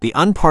The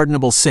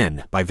Unpardonable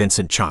Sin by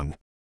Vincent Cheung.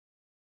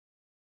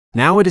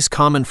 Now it is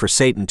common for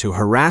Satan to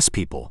harass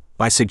people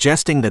by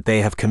suggesting that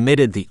they have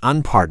committed the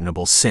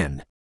unpardonable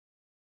sin.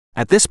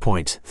 At this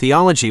point,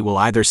 theology will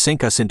either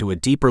sink us into a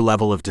deeper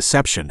level of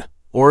deception,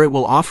 or it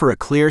will offer a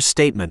clear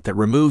statement that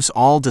removes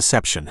all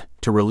deception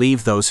to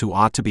relieve those who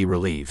ought to be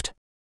relieved.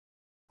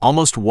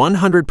 Almost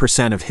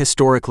 100% of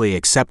historically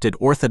accepted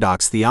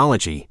orthodox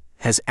theology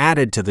has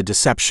added to the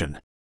deception.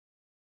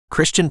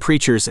 Christian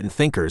preachers and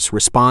thinkers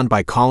respond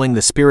by calling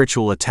the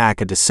spiritual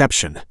attack a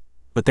deception,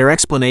 but their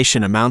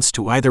explanation amounts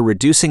to either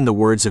reducing the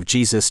words of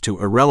Jesus to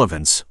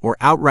irrelevance or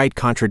outright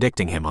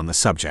contradicting him on the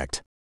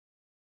subject.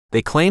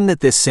 They claim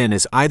that this sin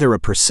is either a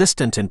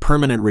persistent and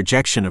permanent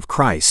rejection of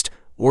Christ,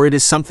 or it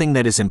is something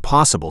that is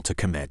impossible to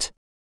commit.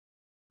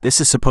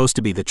 This is supposed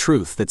to be the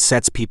truth that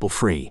sets people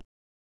free.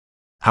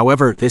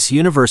 However, this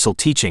universal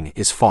teaching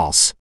is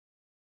false.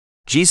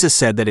 Jesus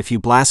said that if you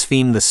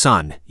blaspheme the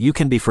Son, you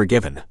can be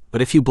forgiven,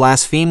 but if you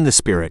blaspheme the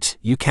Spirit,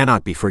 you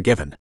cannot be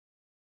forgiven.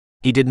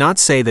 He did not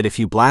say that if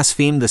you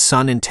blaspheme the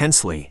Son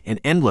intensely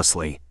and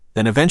endlessly,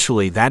 then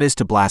eventually that is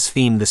to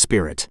blaspheme the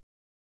Spirit.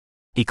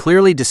 He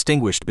clearly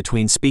distinguished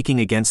between speaking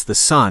against the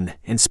Son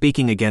and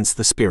speaking against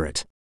the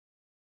Spirit.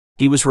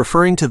 He was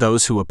referring to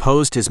those who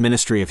opposed his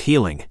ministry of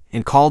healing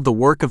and called the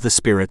work of the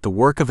Spirit the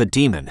work of a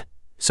demon,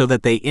 so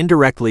that they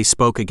indirectly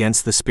spoke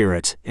against the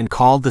Spirit and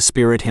called the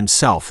Spirit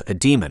himself a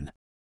demon.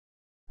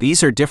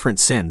 These are different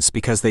sins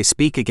because they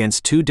speak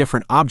against two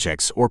different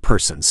objects or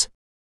persons.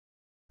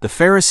 The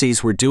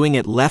Pharisees were doing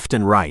it left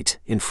and right,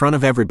 in front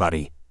of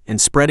everybody,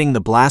 and spreading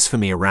the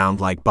blasphemy around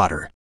like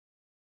butter.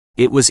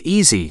 It was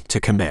easy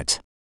to commit.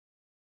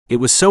 It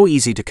was so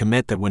easy to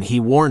commit that when he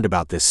warned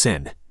about this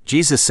sin,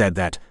 Jesus said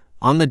that,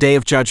 on the day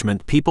of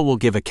judgment, people will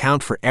give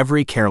account for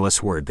every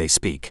careless word they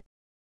speak.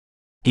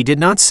 He did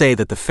not say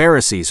that the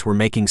Pharisees were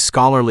making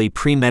scholarly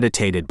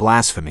premeditated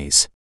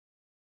blasphemies.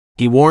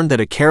 He warned that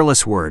a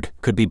careless word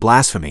could be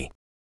blasphemy.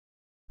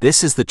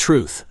 This is the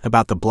truth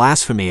about the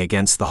blasphemy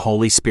against the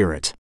Holy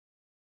Spirit.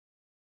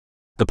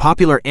 The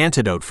popular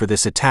antidote for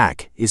this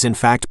attack is in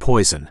fact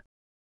poison.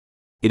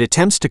 It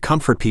attempts to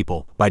comfort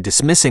people by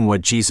dismissing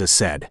what Jesus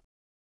said.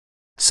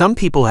 Some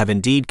people have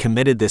indeed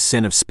committed this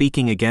sin of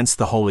speaking against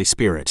the Holy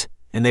Spirit,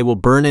 and they will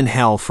burn in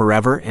hell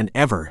forever and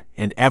ever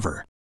and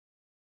ever.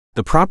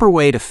 The proper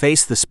way to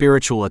face the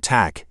spiritual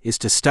attack is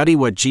to study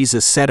what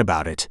Jesus said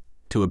about it,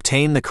 to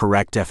obtain the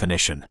correct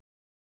definition.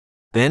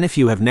 Then if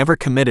you have never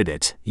committed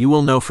it, you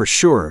will know for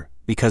sure,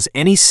 because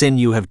any sin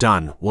you have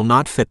done will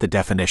not fit the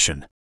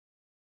definition.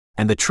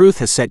 And the truth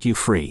has set you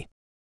free.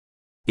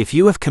 If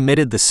you have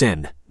committed the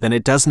sin, then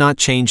it does not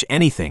change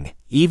anything,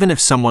 even if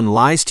someone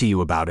lies to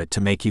you about it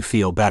to make you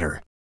feel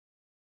better.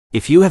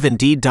 If you have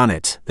indeed done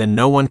it, then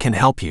no one can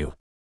help you.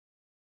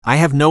 I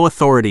have no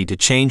authority to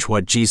change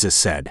what Jesus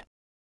said.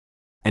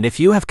 And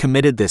if you have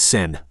committed this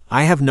sin,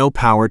 I have no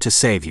power to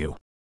save you.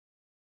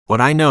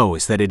 What I know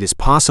is that it is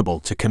possible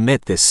to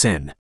commit this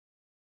sin.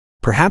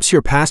 Perhaps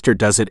your pastor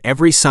does it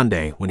every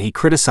Sunday when he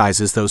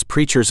criticizes those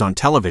preachers on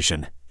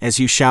television, as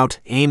you shout,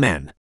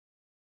 "Amen."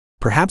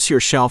 Perhaps your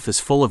shelf is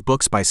full of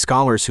books by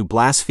scholars who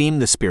blaspheme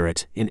the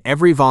Spirit in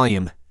every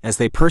volume as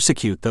they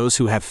persecute those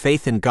who have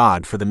faith in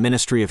God for the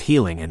ministry of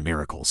healing and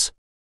miracles.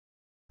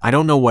 I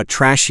don't know what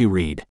trash you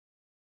read.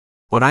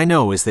 What I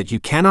know is that you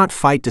cannot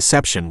fight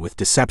deception with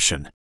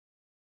deception.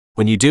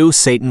 When you do,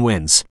 Satan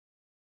wins.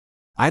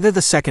 Either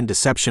the second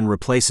deception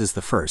replaces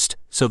the first,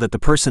 so that the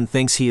person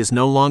thinks he is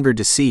no longer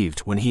deceived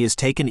when he is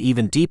taken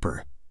even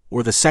deeper,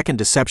 or the second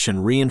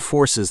deception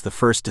reinforces the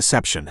first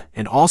deception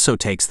and also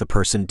takes the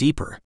person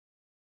deeper.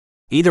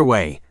 Either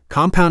way,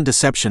 compound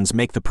deceptions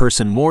make the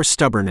person more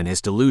stubborn in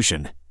his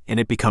delusion, and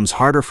it becomes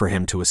harder for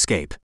him to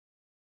escape.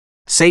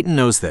 Satan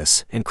knows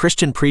this, and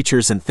Christian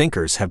preachers and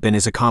thinkers have been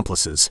his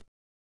accomplices.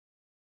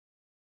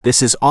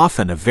 This is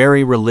often a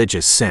very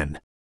religious sin.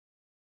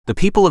 The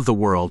people of the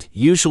world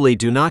usually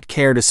do not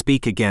care to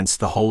speak against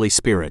the Holy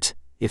Spirit,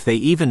 if they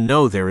even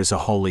know there is a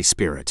Holy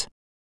Spirit.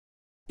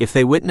 If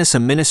they witness a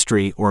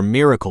ministry or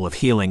miracle of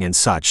healing and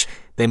such,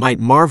 they might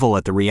marvel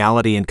at the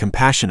reality and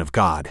compassion of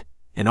God,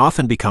 and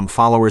often become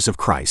followers of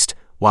Christ,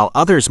 while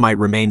others might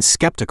remain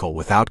skeptical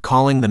without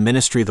calling the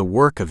ministry the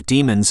work of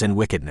demons and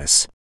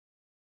wickedness.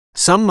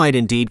 Some might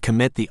indeed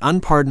commit the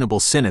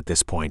unpardonable sin at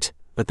this point,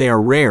 but they are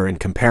rare in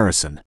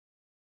comparison.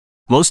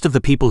 Most of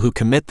the people who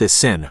commit this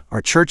sin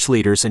are church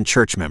leaders and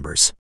church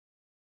members.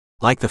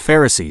 Like the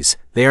Pharisees,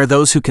 they are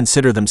those who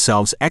consider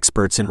themselves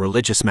experts in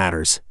religious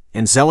matters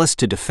and zealous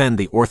to defend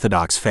the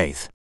Orthodox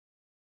faith.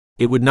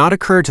 It would not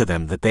occur to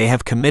them that they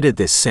have committed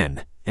this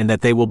sin and that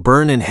they will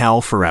burn in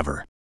hell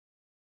forever.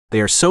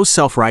 They are so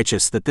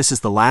self-righteous that this is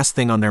the last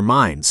thing on their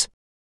minds.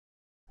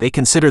 They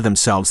consider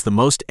themselves the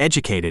most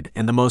educated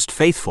and the most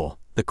faithful,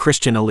 the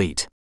Christian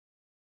elite.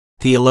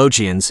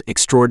 Theologians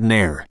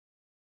extraordinaire.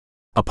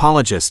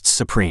 Apologists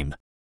supreme.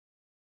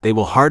 They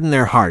will harden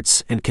their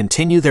hearts and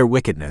continue their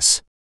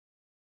wickedness.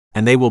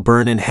 And they will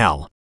burn in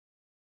hell.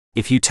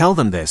 If you tell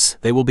them this,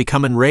 they will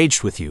become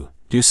enraged with you,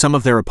 do some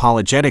of their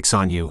apologetics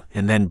on you,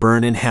 and then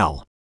burn in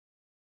hell.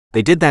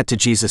 They did that to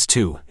Jesus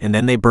too, and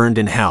then they burned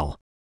in hell.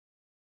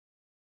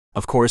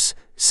 Of course,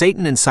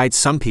 Satan incites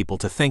some people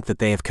to think that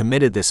they have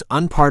committed this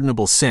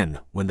unpardonable sin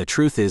when the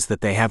truth is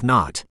that they have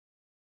not.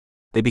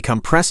 They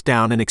become pressed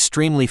down and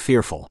extremely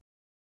fearful.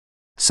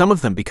 Some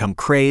of them become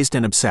crazed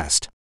and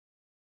obsessed.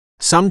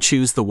 Some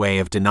choose the way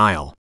of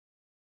denial.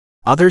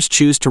 Others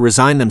choose to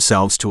resign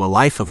themselves to a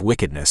life of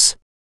wickedness.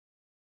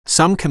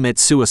 Some commit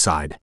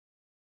suicide.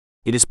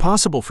 It is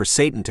possible for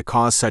Satan to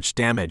cause such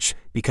damage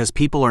because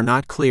people are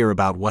not clear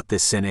about what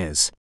this sin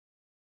is.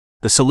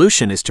 The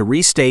solution is to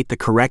restate the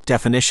correct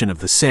definition of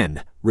the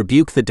sin,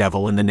 rebuke the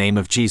devil in the name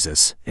of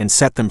Jesus, and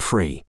set them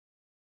free.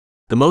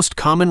 The most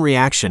common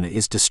reaction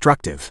is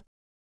destructive.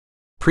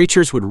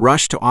 Preachers would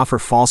rush to offer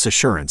false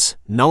assurance,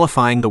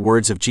 nullifying the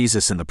words of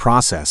Jesus in the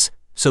process,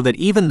 so that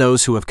even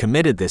those who have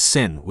committed this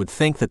sin would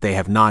think that they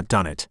have not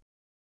done it.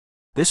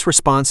 This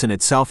response in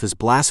itself is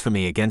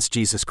blasphemy against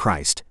Jesus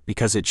Christ,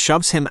 because it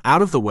shoves him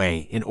out of the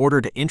way in order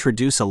to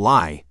introduce a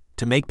lie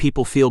to make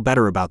people feel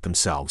better about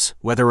themselves,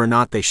 whether or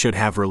not they should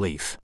have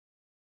relief.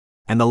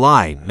 And the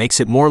lie makes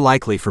it more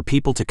likely for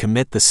people to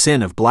commit the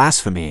sin of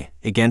blasphemy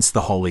against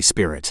the Holy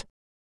Spirit.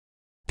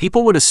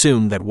 People would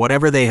assume that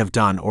whatever they have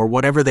done or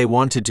whatever they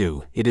want to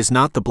do, it is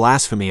not the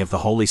blasphemy of the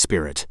Holy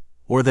Spirit,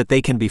 or that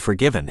they can be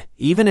forgiven,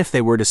 even if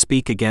they were to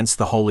speak against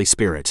the Holy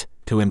Spirit,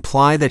 to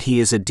imply that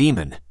he is a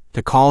demon,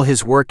 to call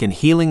his work in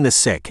healing the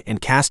sick and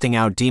casting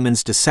out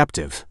demons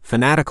deceptive,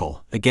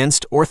 fanatical,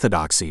 against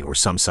orthodoxy or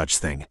some such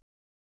thing.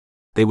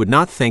 They would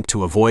not think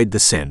to avoid the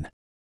sin.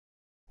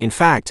 In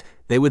fact,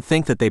 they would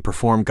think that they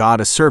perform God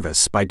a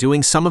service by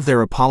doing some of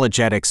their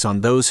apologetics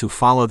on those who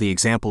follow the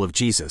example of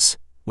Jesus,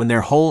 when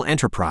their whole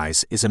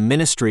enterprise is a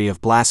ministry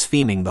of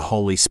blaspheming the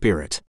Holy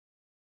Spirit.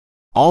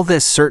 All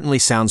this certainly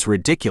sounds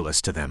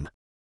ridiculous to them.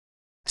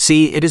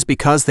 See, it is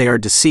because they are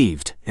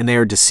deceived, and they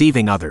are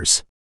deceiving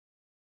others.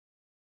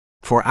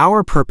 For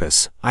our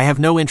purpose, I have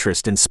no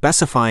interest in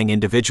specifying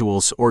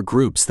individuals or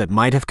groups that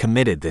might have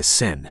committed this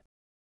sin.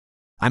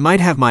 I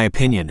might have my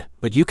opinion,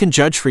 but you can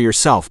judge for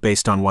yourself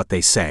based on what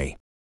they say.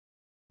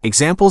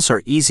 Examples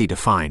are easy to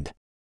find.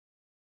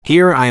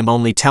 Here I am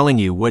only telling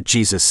you what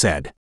Jesus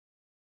said.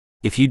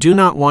 If you do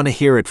not want to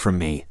hear it from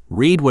me,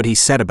 read what he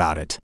said about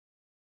it.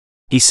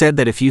 He said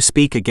that if you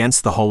speak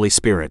against the Holy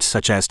Spirit,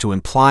 such as to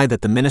imply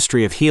that the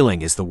ministry of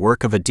healing is the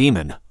work of a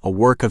demon, a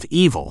work of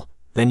evil,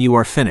 then you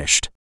are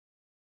finished.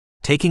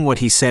 Taking what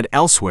he said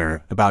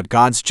elsewhere about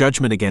God's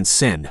judgment against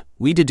sin,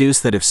 we deduce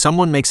that if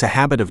someone makes a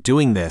habit of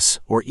doing this,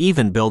 or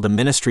even build a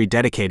ministry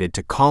dedicated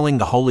to calling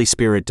the Holy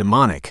Spirit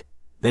demonic,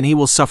 then he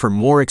will suffer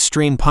more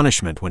extreme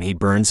punishment when he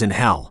burns in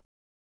hell.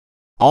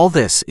 All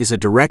this is a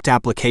direct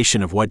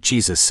application of what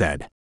Jesus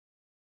said.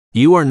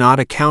 You are not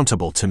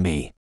accountable to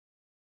me.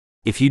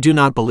 If you do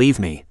not believe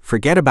me,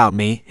 forget about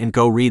me and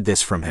go read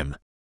this from him.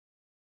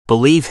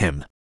 Believe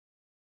him.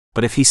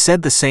 But if he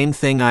said the same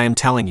thing I am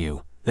telling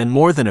you, then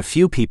more than a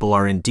few people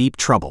are in deep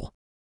trouble.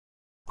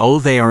 Oh,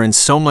 they are in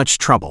so much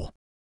trouble.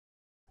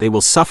 They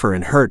will suffer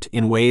and hurt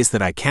in ways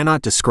that I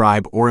cannot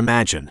describe or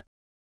imagine.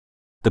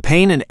 The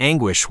pain and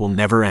anguish will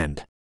never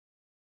end.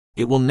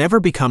 It will never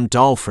become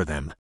dull for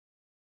them.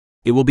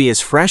 It will be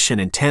as fresh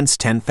and intense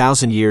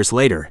 10,000 years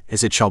later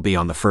as it shall be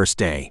on the first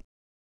day.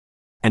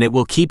 And it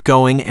will keep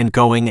going and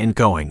going and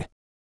going.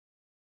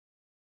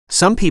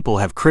 Some people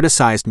have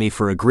criticized me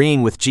for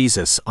agreeing with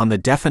Jesus on the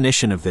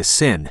definition of this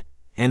sin,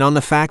 and on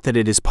the fact that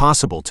it is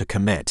possible to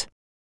commit.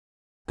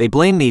 They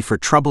blame me for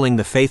troubling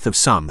the faith of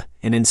some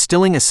and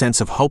instilling a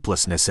sense of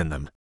hopelessness in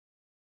them.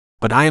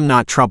 But I am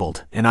not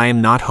troubled, and I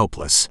am not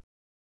hopeless.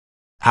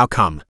 How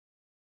come?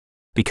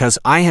 Because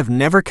I have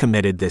never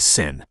committed this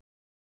sin.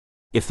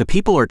 If the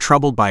people are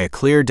troubled by a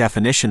clear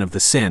definition of the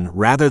sin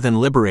rather than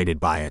liberated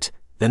by it,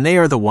 then they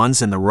are the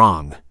ones in the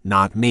wrong,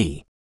 not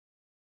me.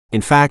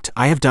 In fact,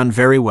 I have done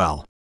very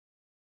well.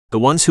 The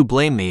ones who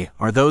blame me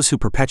are those who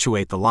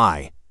perpetuate the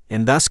lie,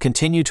 and thus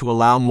continue to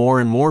allow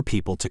more and more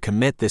people to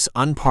commit this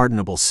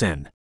unpardonable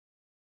sin.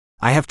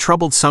 I have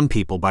troubled some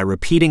people by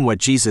repeating what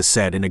Jesus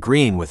said and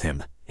agreeing with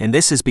him, and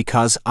this is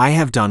because I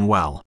have done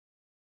well.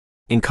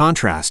 In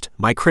contrast,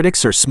 my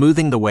critics are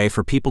smoothing the way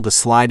for people to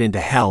slide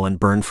into hell and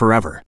burn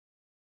forever.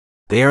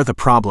 They are the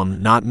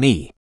problem, not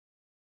me.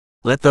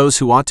 Let those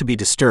who ought to be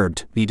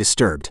disturbed, be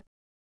disturbed.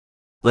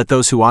 Let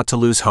those who ought to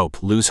lose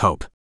hope, lose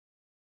hope.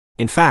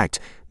 In fact,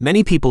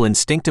 many people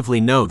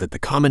instinctively know that the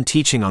common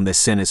teaching on this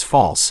sin is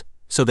false,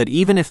 so that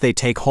even if they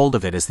take hold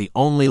of it as the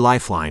only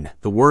lifeline,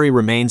 the worry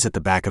remains at the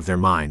back of their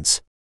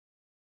minds.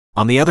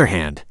 On the other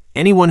hand,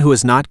 anyone who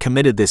has not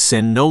committed this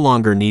sin no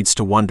longer needs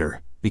to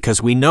wonder,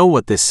 because we know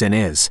what this sin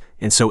is,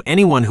 and so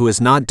anyone who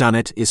has not done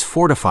it is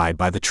fortified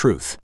by the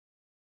truth.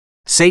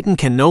 Satan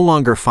can no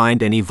longer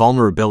find any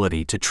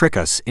vulnerability to trick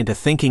us into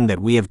thinking that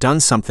we have done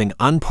something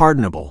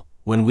unpardonable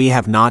when we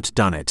have not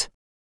done it.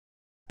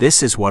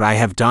 This is what I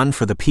have done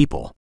for the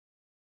people.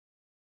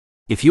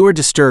 If you are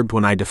disturbed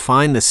when I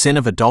define the sin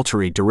of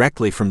adultery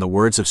directly from the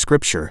words of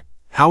Scripture,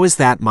 how is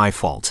that my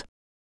fault?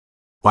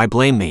 Why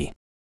blame me?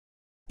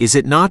 Is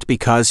it not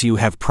because you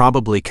have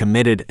probably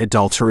committed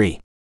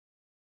adultery?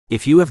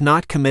 If you have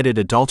not committed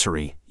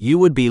adultery, you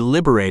would be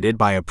liberated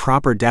by a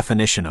proper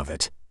definition of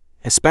it,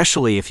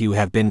 especially if you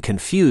have been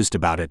confused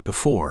about it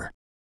before.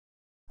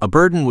 A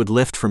burden would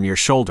lift from your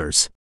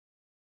shoulders.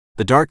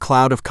 The dark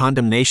cloud of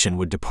condemnation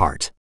would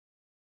depart.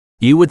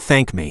 You would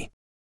thank me.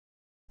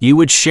 You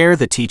would share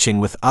the teaching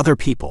with other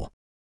people.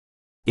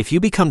 If you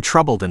become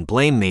troubled and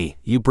blame me,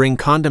 you bring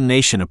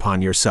condemnation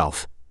upon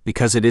yourself,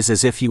 because it is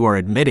as if you are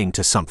admitting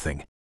to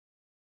something.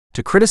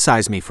 To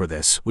criticize me for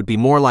this would be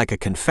more like a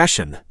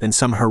confession than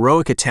some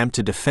heroic attempt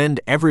to defend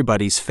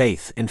everybody's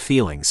faith and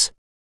feelings.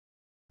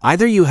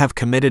 Either you have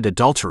committed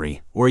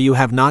adultery, or you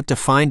have not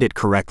defined it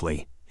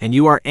correctly, and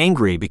you are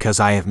angry because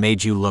I have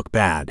made you look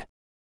bad.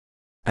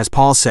 As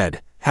Paul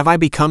said, "Have I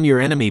become your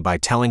enemy by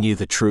telling you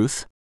the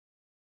truth?"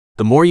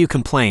 The more you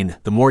complain,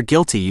 the more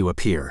guilty you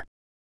appear.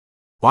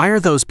 Why are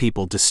those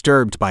people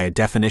disturbed by a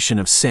definition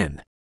of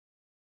sin?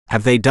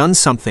 Have they done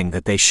something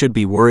that they should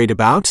be worried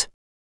about?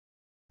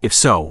 If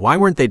so, why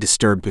weren't they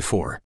disturbed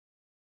before?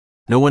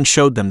 No one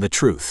showed them the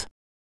truth.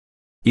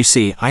 You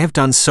see, I have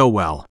done so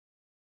well.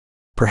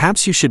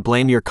 Perhaps you should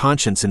blame your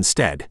conscience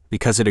instead,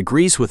 because it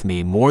agrees with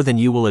me more than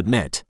you will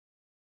admit.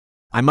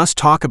 I must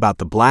talk about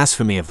the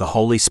blasphemy of the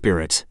Holy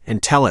Spirit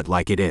and tell it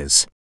like it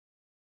is.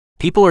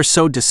 People are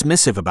so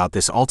dismissive about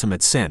this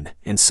ultimate sin,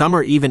 and some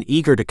are even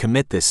eager to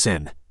commit this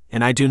sin,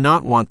 and I do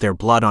not want their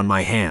blood on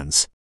my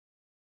hands.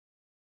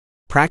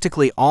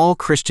 Practically all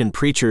Christian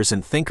preachers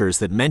and thinkers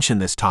that mention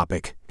this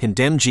topic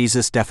condemn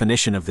Jesus'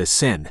 definition of this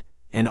sin,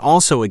 and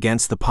also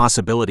against the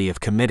possibility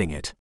of committing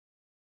it.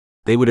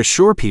 They would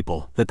assure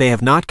people that they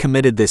have not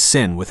committed this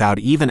sin without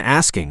even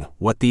asking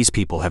what these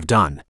people have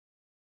done.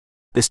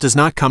 This does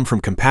not come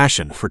from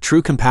compassion, for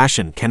true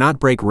compassion cannot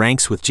break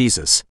ranks with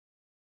Jesus.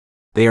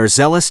 They are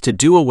zealous to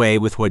do away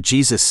with what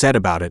Jesus said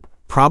about it,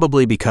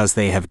 probably because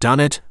they have done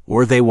it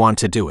or they want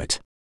to do it.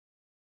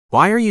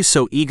 Why are you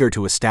so eager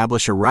to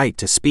establish a right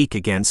to speak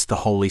against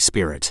the Holy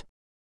Spirit?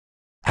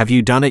 Have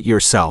you done it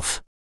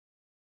yourself?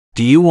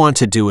 Do you want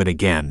to do it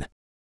again?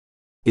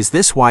 Is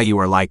this why you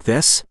are like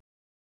this?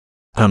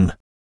 The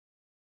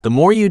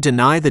more you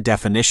deny the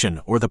definition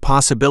or the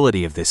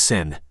possibility of this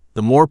sin,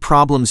 the more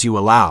problems you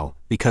allow,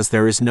 because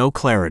there is no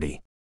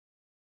clarity.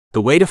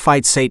 The way to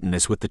fight Satan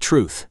is with the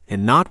truth,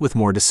 and not with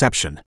more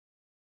deception.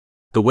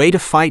 The way to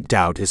fight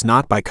doubt is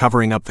not by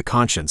covering up the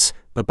conscience,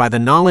 but by the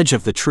knowledge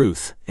of the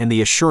truth and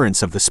the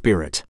assurance of the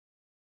Spirit.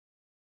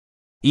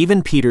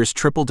 Even Peter's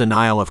triple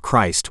denial of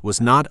Christ was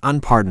not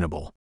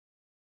unpardonable.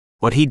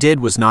 What he did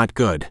was not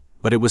good,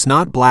 but it was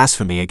not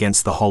blasphemy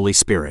against the Holy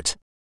Spirit.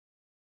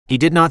 He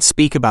did not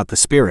speak about the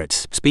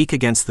Spirit, speak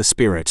against the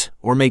Spirit,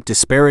 or make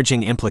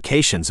disparaging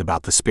implications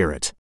about the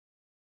Spirit.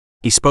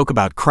 He spoke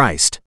about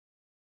Christ.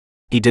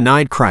 He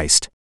denied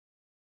Christ.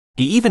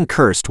 He even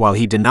cursed while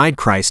he denied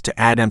Christ to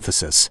add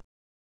emphasis.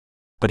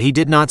 But he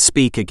did not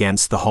speak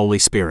against the Holy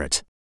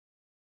Spirit.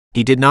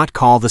 He did not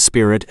call the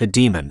Spirit a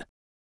demon.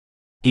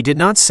 He did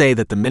not say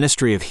that the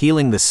ministry of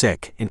healing the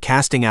sick and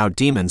casting out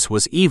demons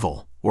was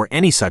evil, or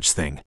any such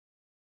thing.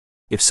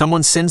 If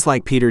someone sins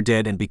like Peter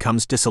did and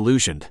becomes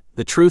disillusioned,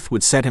 the truth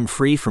would set him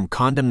free from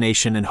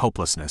condemnation and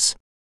hopelessness.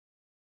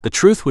 The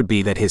truth would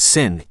be that his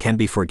sin can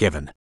be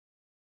forgiven.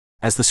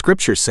 As the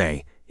Scriptures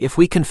say, if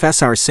we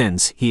confess our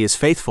sins, He is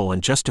faithful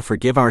and just to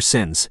forgive our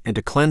sins and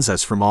to cleanse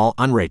us from all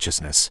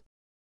unrighteousness.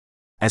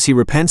 As he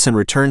repents and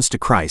returns to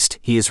Christ,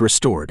 he is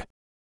restored.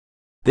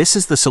 This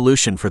is the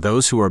solution for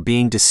those who are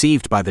being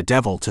deceived by the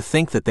devil to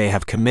think that they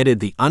have committed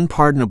the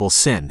unpardonable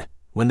sin,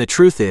 when the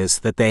truth is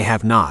that they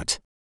have not.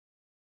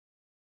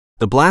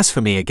 The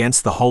blasphemy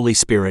against the Holy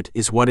Spirit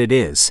is what it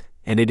is,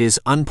 and it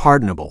is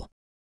unpardonable.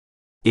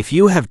 If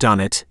you have done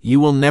it, you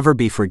will never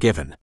be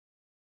forgiven.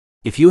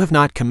 If you have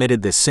not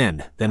committed this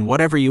sin, then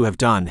whatever you have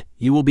done,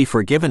 you will be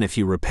forgiven if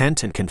you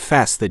repent and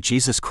confess that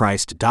Jesus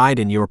Christ died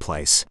in your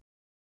place.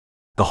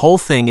 The whole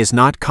thing is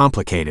not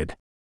complicated.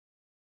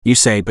 You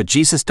say, but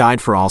Jesus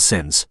died for all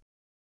sins.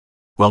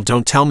 Well,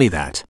 don't tell me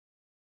that.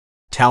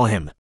 Tell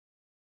him.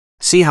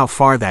 See how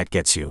far that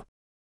gets you.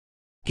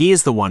 He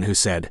is the one who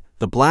said,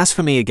 the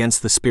blasphemy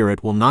against the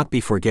Spirit will not be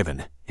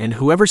forgiven, and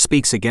whoever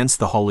speaks against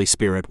the Holy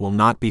Spirit will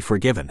not be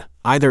forgiven,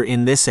 either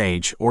in this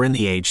age or in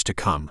the age to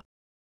come.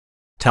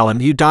 Tell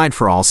him you died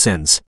for all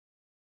sins.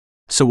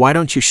 So why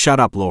don't you shut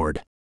up,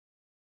 Lord?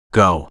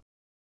 Go.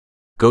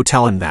 Go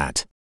tell him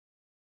that.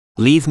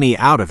 Leave me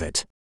out of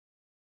it.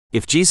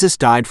 If Jesus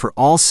died for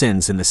all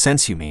sins in the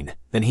sense you mean,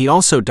 then he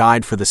also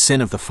died for the sin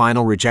of the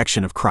final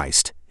rejection of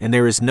Christ, and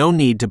there is no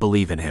need to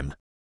believe in him.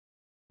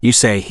 You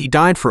say, he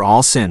died for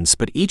all sins,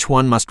 but each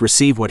one must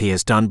receive what he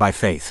has done by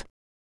faith.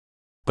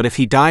 But if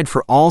he died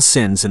for all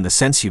sins in the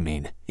sense you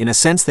mean, in a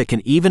sense that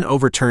can even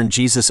overturn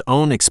Jesus'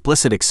 own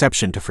explicit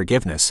exception to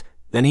forgiveness,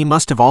 then he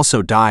must have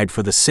also died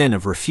for the sin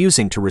of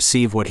refusing to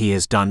receive what he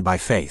has done by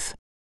faith.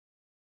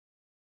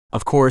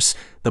 Of course,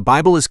 the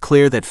Bible is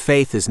clear that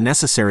faith is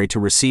necessary to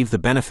receive the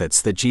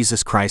benefits that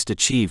Jesus Christ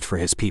achieved for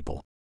his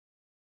people.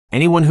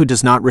 Anyone who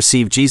does not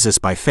receive Jesus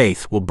by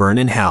faith will burn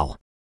in hell.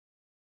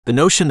 The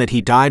notion that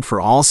he died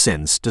for all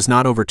sins does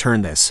not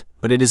overturn this,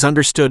 but it is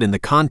understood in the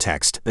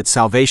context that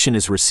salvation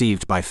is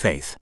received by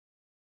faith.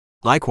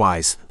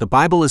 Likewise, the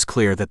Bible is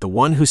clear that the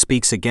one who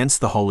speaks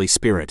against the Holy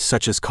Spirit,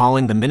 such as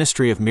calling the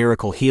ministry of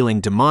miracle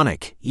healing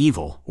demonic,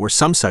 evil, or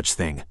some such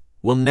thing,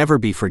 will never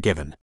be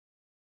forgiven.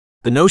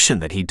 The notion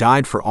that he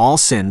died for all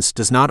sins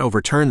does not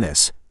overturn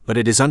this, but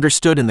it is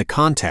understood in the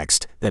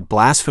context that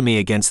blasphemy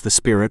against the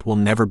Spirit will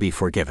never be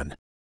forgiven.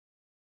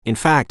 In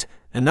fact,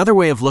 another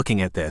way of looking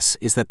at this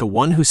is that the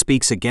one who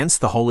speaks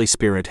against the Holy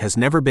Spirit has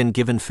never been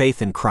given faith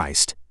in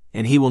Christ,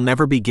 and he will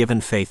never be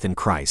given faith in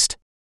Christ.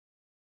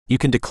 You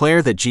can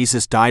declare that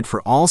Jesus died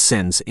for all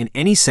sins in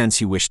any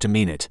sense you wish to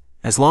mean it,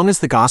 as long as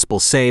the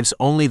gospel saves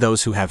only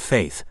those who have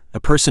faith.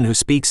 A person who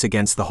speaks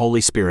against the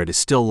Holy Spirit is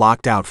still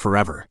locked out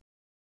forever.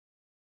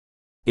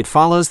 It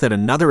follows that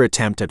another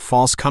attempt at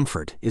false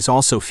comfort is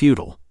also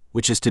futile,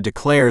 which is to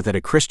declare that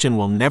a Christian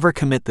will never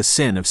commit the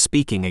sin of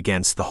speaking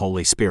against the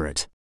Holy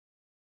Spirit.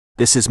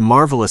 This is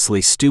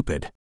marvelously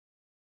stupid.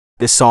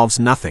 This solves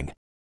nothing.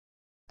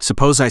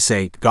 Suppose I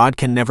say, God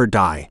can never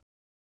die.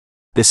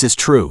 This is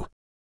true.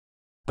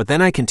 But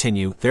then I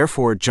continue,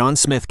 therefore John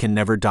Smith can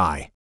never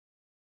die.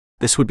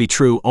 This would be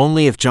true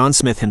only if John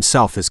Smith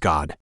himself is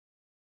God.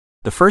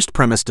 The first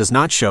premise does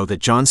not show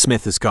that John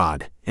Smith is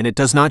God, and it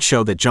does not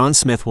show that John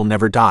Smith will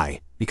never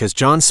die, because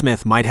John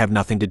Smith might have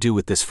nothing to do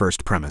with this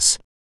first premise.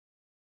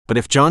 But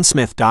if John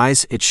Smith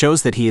dies, it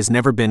shows that he has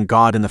never been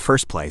God in the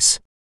first place.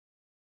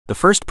 The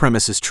first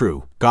premise is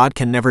true, God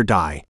can never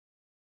die.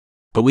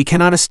 But we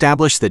cannot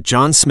establish that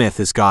John Smith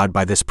is God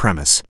by this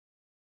premise.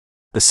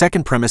 The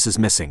second premise is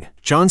missing,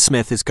 John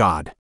Smith is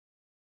God.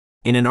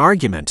 In an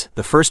argument,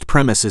 the first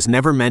premise is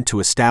never meant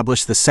to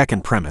establish the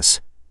second premise,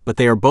 but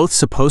they are both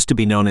supposed to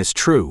be known as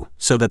true,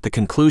 so that the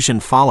conclusion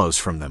follows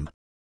from them.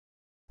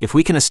 If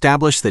we can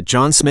establish that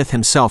John Smith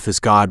himself is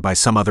God by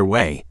some other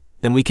way,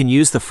 then we can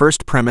use the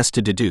first premise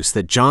to deduce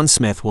that John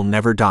Smith will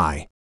never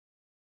die.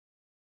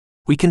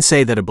 We can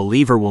say that a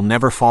believer will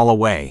never fall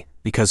away,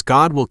 because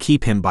God will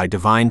keep him by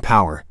divine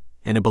power,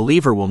 and a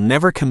believer will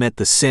never commit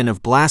the sin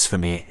of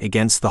blasphemy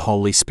against the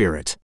Holy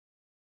Spirit.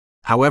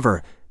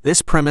 However,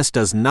 this premise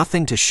does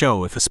nothing to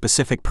show if a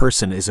specific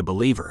person is a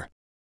believer.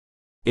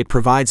 It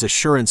provides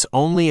assurance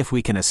only if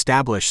we can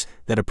establish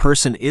that a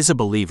person is a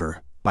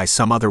believer by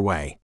some other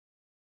way.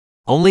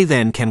 Only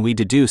then can we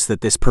deduce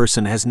that this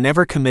person has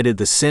never committed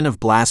the sin of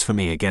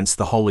blasphemy against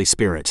the Holy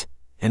Spirit,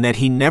 and that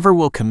he never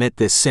will commit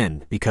this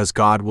sin because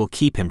God will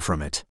keep him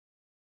from it.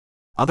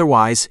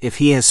 Otherwise, if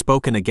he has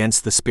spoken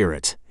against the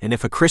Spirit, and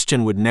if a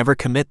Christian would never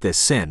commit this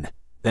sin,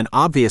 then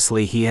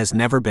obviously he has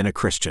never been a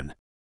Christian.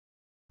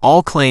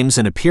 All claims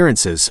and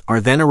appearances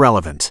are then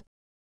irrelevant.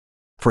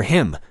 For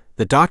him,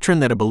 the doctrine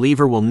that a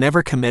believer will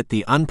never commit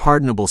the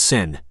unpardonable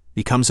sin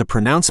becomes a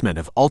pronouncement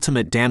of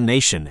ultimate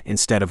damnation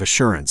instead of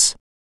assurance.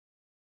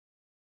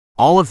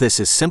 All of this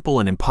is simple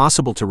and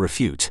impossible to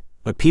refute,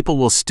 but people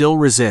will still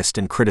resist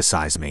and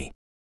criticize me.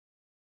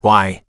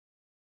 Why?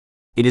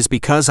 It is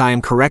because I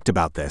am correct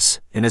about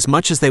this, and as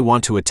much as they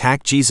want to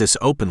attack Jesus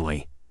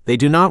openly, they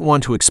do not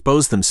want to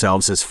expose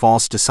themselves as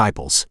false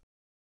disciples.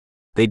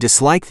 They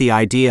dislike the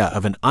idea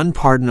of an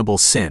unpardonable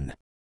sin.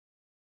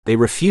 They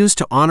refuse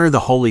to honor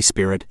the Holy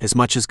Spirit as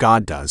much as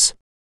God does.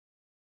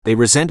 They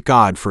resent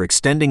God for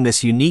extending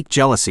this unique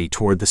jealousy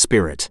toward the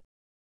Spirit.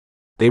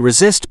 They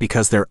resist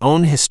because their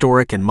own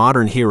historic and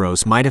modern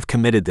heroes might have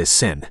committed this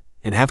sin,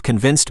 and have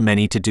convinced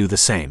many to do the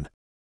same.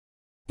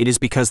 It is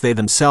because they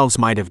themselves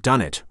might have done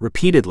it,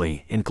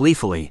 repeatedly and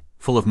gleefully,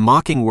 full of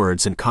mocking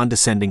words and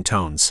condescending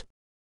tones.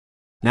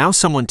 Now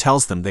someone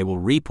tells them they will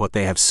reap what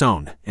they have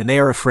sown, and they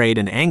are afraid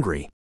and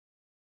angry.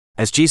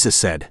 As Jesus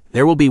said,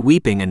 there will be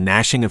weeping and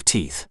gnashing of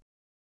teeth.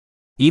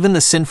 Even the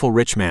sinful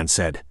rich man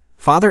said,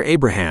 "Father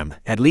Abraham,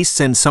 at least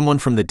send someone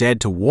from the dead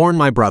to warn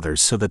my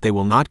brothers so that they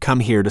will not come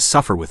here to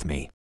suffer with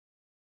me."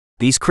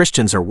 These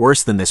Christians are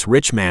worse than this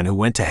rich man who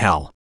went to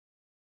hell.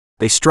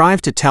 They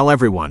strive to tell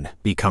everyone,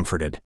 "Be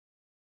comforted."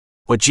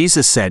 What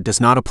Jesus said does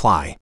not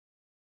apply.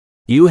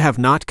 You have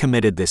not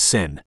committed this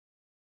sin.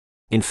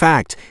 In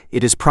fact,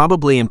 it is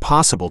probably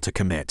impossible to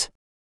commit.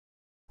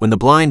 When the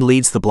blind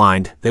leads the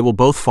blind, they will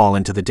both fall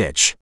into the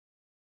ditch.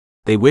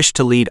 They wish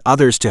to lead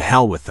others to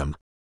hell with them.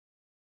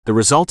 The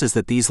result is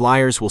that these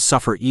liars will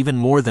suffer even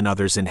more than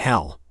others in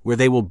hell, where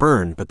they will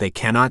burn but they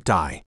cannot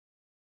die.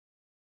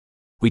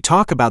 We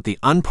talk about the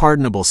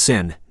unpardonable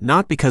sin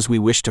not because we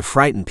wish to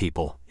frighten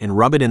people and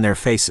rub it in their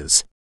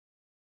faces.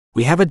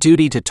 We have a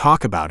duty to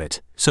talk about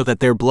it, so that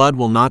their blood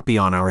will not be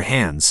on our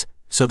hands,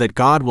 so that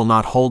God will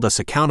not hold us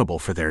accountable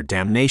for their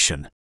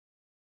damnation.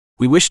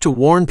 We wish to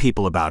warn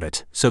people about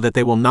it, so that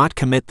they will not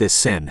commit this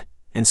sin,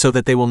 and so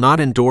that they will not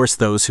endorse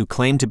those who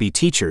claim to be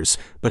teachers,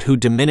 but who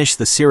diminish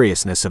the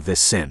seriousness of this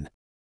sin.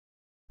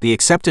 The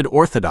accepted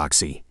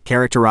orthodoxy,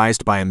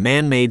 characterized by a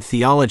man-made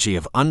theology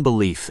of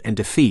unbelief and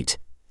defeat,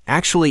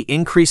 actually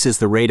increases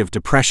the rate of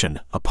depression,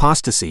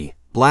 apostasy,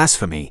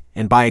 blasphemy,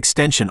 and by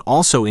extension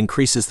also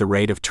increases the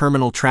rate of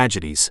terminal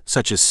tragedies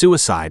such as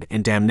suicide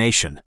and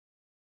damnation.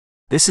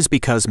 This is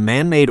because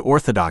man-made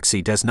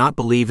orthodoxy does not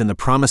believe in the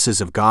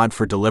promises of God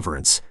for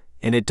deliverance,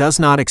 and it does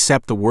not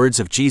accept the words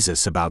of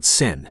Jesus about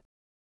sin.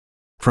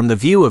 From the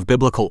view of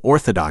biblical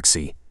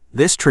orthodoxy,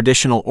 this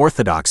traditional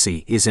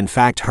orthodoxy is in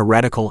fact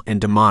heretical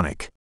and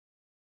demonic.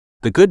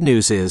 The good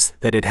news is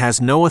that it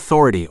has no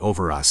authority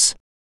over us.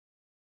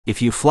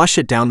 If you flush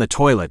it down the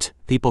toilet,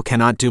 people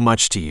cannot do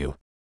much to you.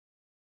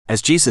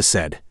 As Jesus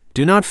said,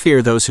 "Do not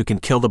fear those who can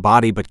kill the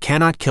body but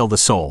cannot kill the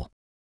soul.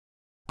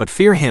 But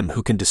fear him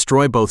who can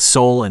destroy both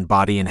soul and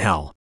body in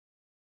hell."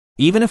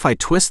 Even if I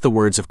twist the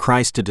words of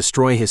Christ to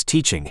destroy his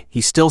teaching,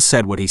 he still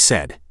said what he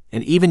said,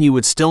 and even you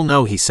would still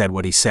know he said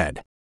what he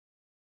said.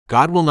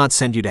 God will not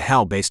send you to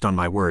hell based on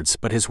my words,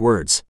 but his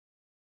words.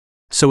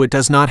 So it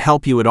does not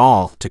help you at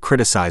all to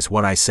criticize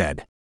what I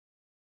said.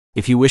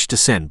 If you wish to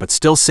sin but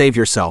still save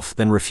yourself,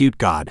 then refute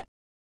God.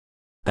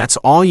 That's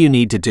all you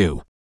need to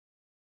do.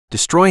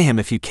 Destroy him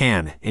if you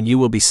can, and you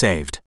will be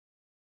saved.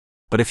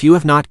 But if you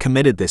have not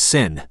committed this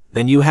sin,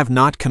 then you have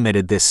not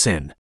committed this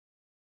sin.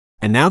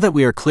 And now that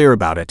we are clear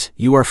about it,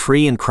 you are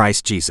free in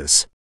Christ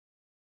Jesus.